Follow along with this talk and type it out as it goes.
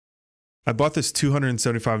I bought this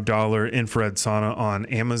 $275 infrared sauna on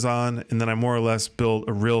Amazon, and then I more or less built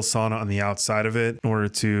a real sauna on the outside of it in order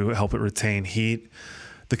to help it retain heat.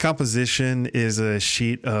 The composition is a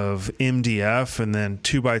sheet of MDF and then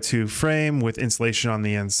 2x2 frame with insulation on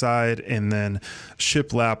the inside and then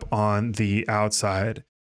shiplap on the outside.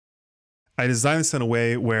 I designed this in a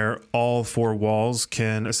way where all 4 walls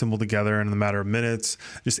can assemble together in a matter of minutes.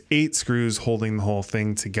 Just 8 screws holding the whole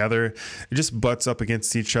thing together. It just butts up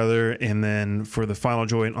against each other, and then for the final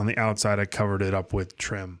joint on the outside, I covered it up with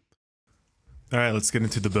trim. All right, let's get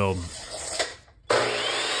into the build.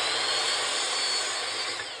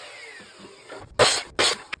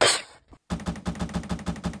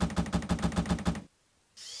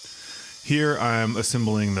 Here I'm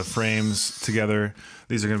assembling the frames together.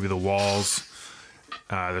 These are going to be the walls.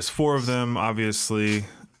 There's 4 of them, obviously,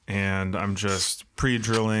 and I'm just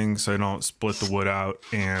pre-drilling so I don't split the wood out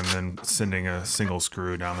and then sending a single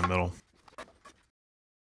screw down the middle.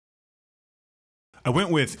 I went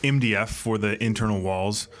with MDF for the internal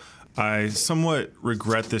walls. I somewhat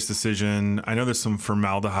regret this decision. I know there's some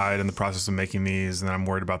formaldehyde in the process of making these, and I'm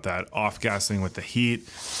worried about that off-gassing with the heat,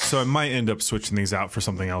 so I might end up switching these out for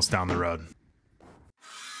something else down the road.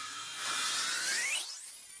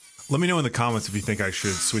 Let me know in the comments if you think I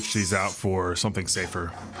should switch these out for something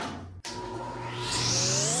safer.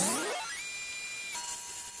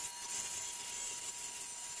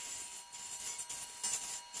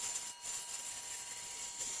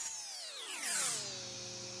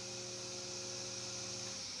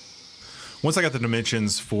 Once I got the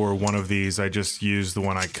dimensions for one of these, I just used the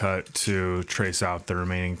one I cut to trace out the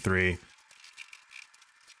remaining 3.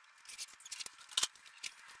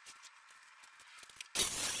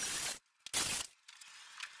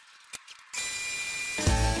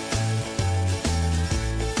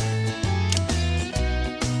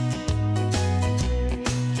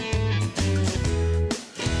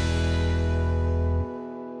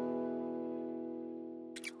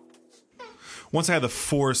 Once I had the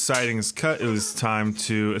 4 sidings cut, it was time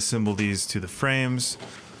to assemble these to the frames.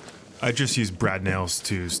 I just used brad nails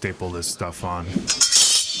to staple this stuff on.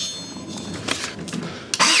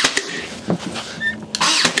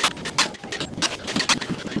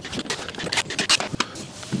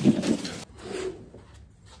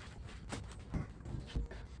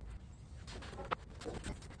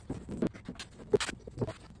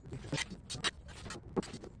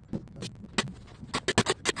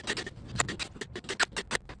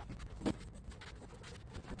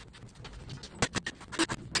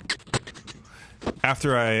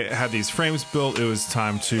 After I had these frames built, it was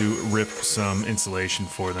time to rip some insulation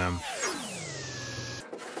for them.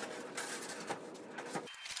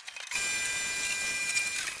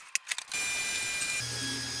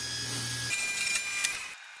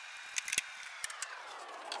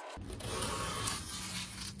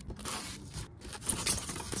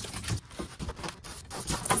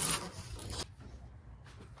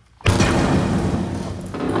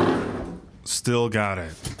 Still got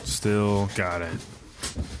it. Still got it.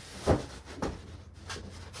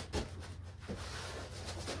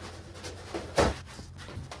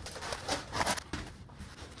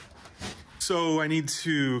 So I need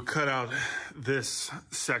to cut out this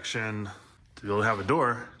section to be able to have a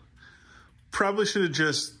door. Probably should have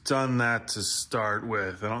just done that to start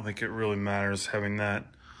with. I don't think it really matters having that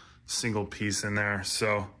single piece in there.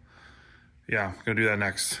 So yeah, I'm gonna do that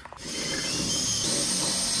next.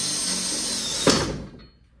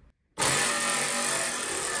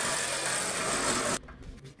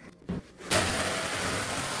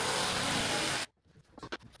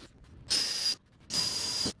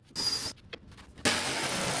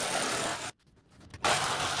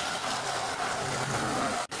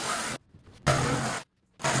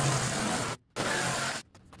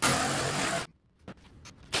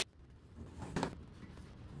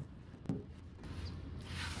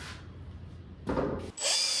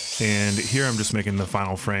 And here I'm just making the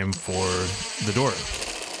final frame for the door.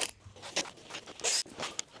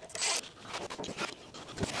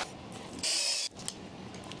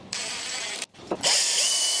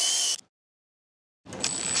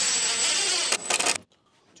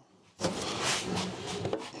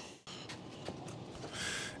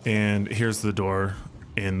 And here's the door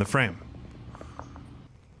in the frame.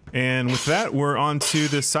 And with that, we're on to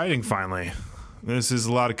the siding finally. This is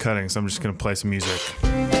a lot of cutting, so I'm just gonna play some music.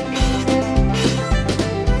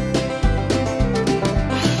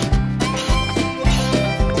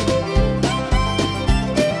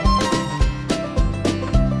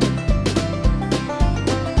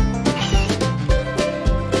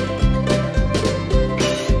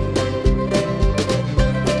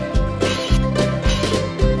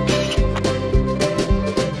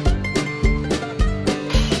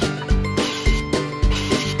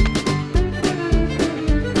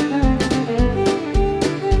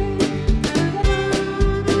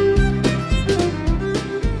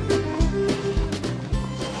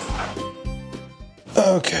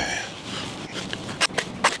 Okay.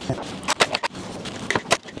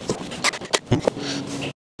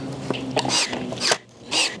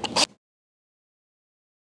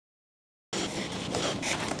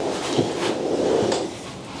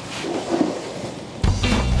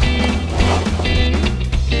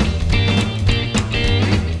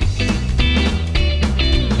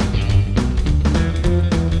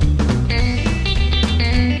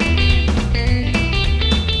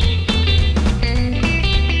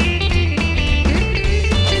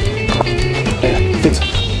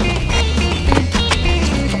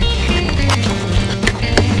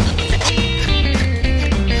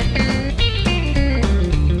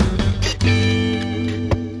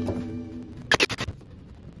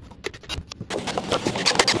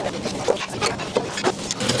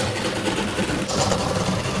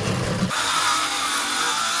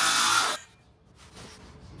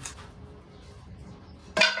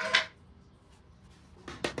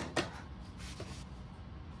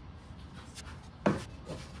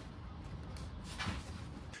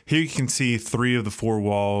 Here you can see 3 of the 4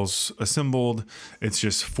 walls assembled. It's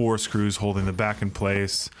just 4 screws holding the back in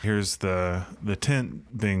place. Here's the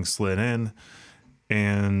tent being slid in,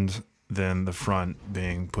 and then the front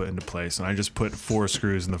being put into place. And I just put 4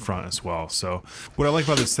 screws in the front as well. So what I like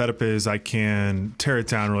about this setup is I can tear it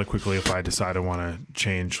down really quickly if I decide I want to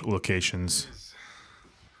change locations.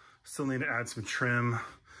 Still need to add some trim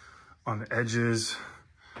on the edges.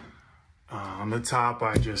 On the top,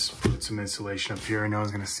 I just put some insulation up here. No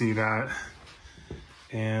one's gonna see that.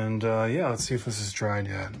 And yeah, let's see if this is dried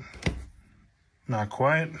yet. Not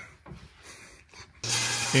quite.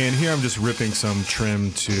 And here I'm just ripping some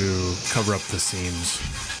trim to cover up the seams.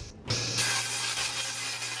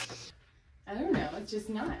 I don't know, it's just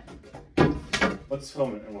not. Let's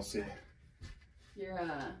film it and we'll see. Your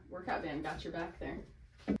workout band got your back there.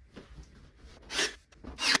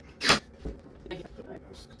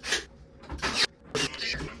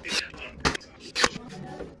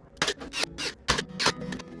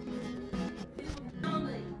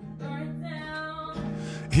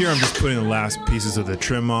 Here I'm just putting the last pieces of the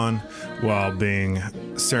trim on while being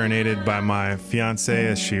serenaded by my fiance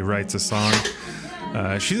as she writes a song.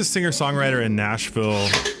 She's a singer-songwriter in Nashville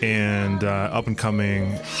and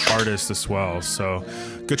up-and-coming artist as well. So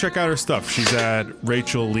go check out her stuff. She's at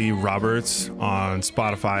Rachel Lee Roberts on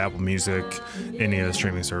Spotify, Apple Music, any of the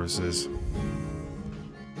streaming services.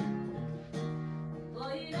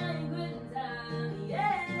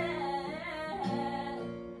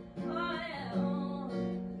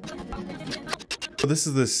 So this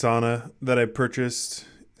is the sauna that I purchased.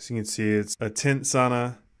 As you can see, it's a tent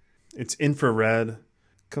sauna. It's infrared.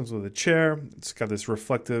 Comes with a chair. It's got this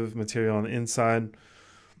reflective material on the inside.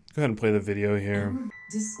 Go ahead and play the video here.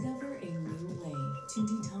 Discover a new way to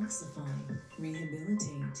detoxify,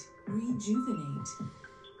 rehabilitate, rejuvenate.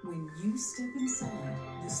 When you step inside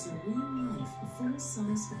the Serene Life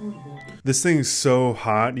full-size portable. This thing's so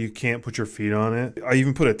hot you can't put your feet on it. I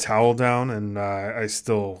even put a towel down and I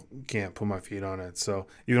still can't put my feet on it. So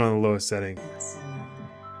even on the lowest setting.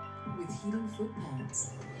 With heating foot pads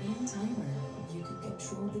and timer, you can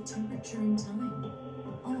control the temperature and time,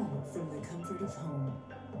 all from the comfort of home.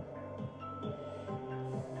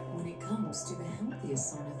 When it comes to the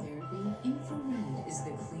healthiest sauna therapy, infrared is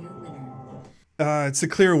the clear winner. It's a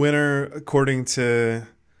clear winner according to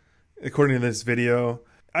this video.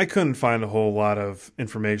 I couldn't find a whole lot of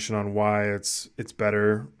information on why it's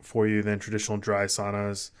better for you than traditional dry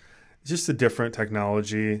saunas. It's just a different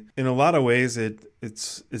technology. In a lot of ways,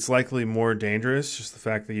 it's likely more dangerous. Just the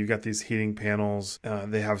fact that you've got these heating panels,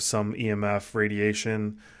 they have some EMF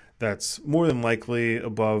radiation that's more than likely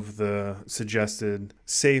above the suggested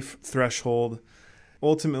safe threshold.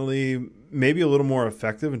 Ultimately, maybe a little more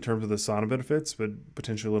effective in terms of the sauna benefits, but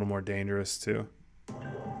potentially a little more dangerous too. A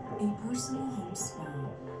personal home spa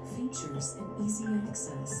features an easy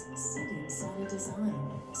access sitting sauna design.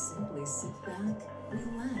 Simply sit back,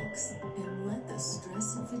 relax, and let the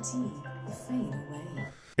stress and fatigue fade away.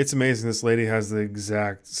 It's amazing. This lady has the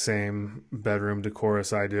exact same bedroom decor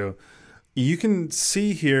as I do. You can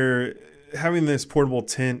see here, having this portable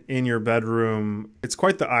tent in your bedroom, it's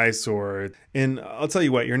quite the eyesore. And I'll tell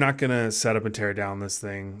you what, you're not going to set up and tear down this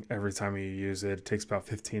thing every time you use it. It takes about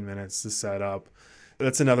 15 minutes to set up.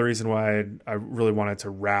 That's another reason why I really wanted to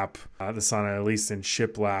wrap the sauna, at least in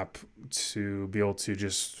shiplap, to be able to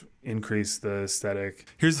just increase the aesthetic.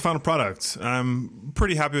 Here's the final product. I'm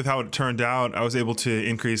pretty happy with how it turned out. I was able to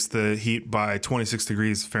increase the heat by 26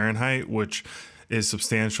 degrees Fahrenheit, which is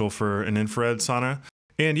substantial for an infrared sauna.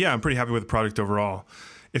 And yeah, I'm pretty happy with the product overall.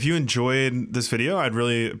 If you enjoyed this video, I'd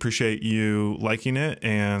really appreciate you liking it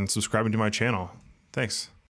and subscribing to my channel. Thanks.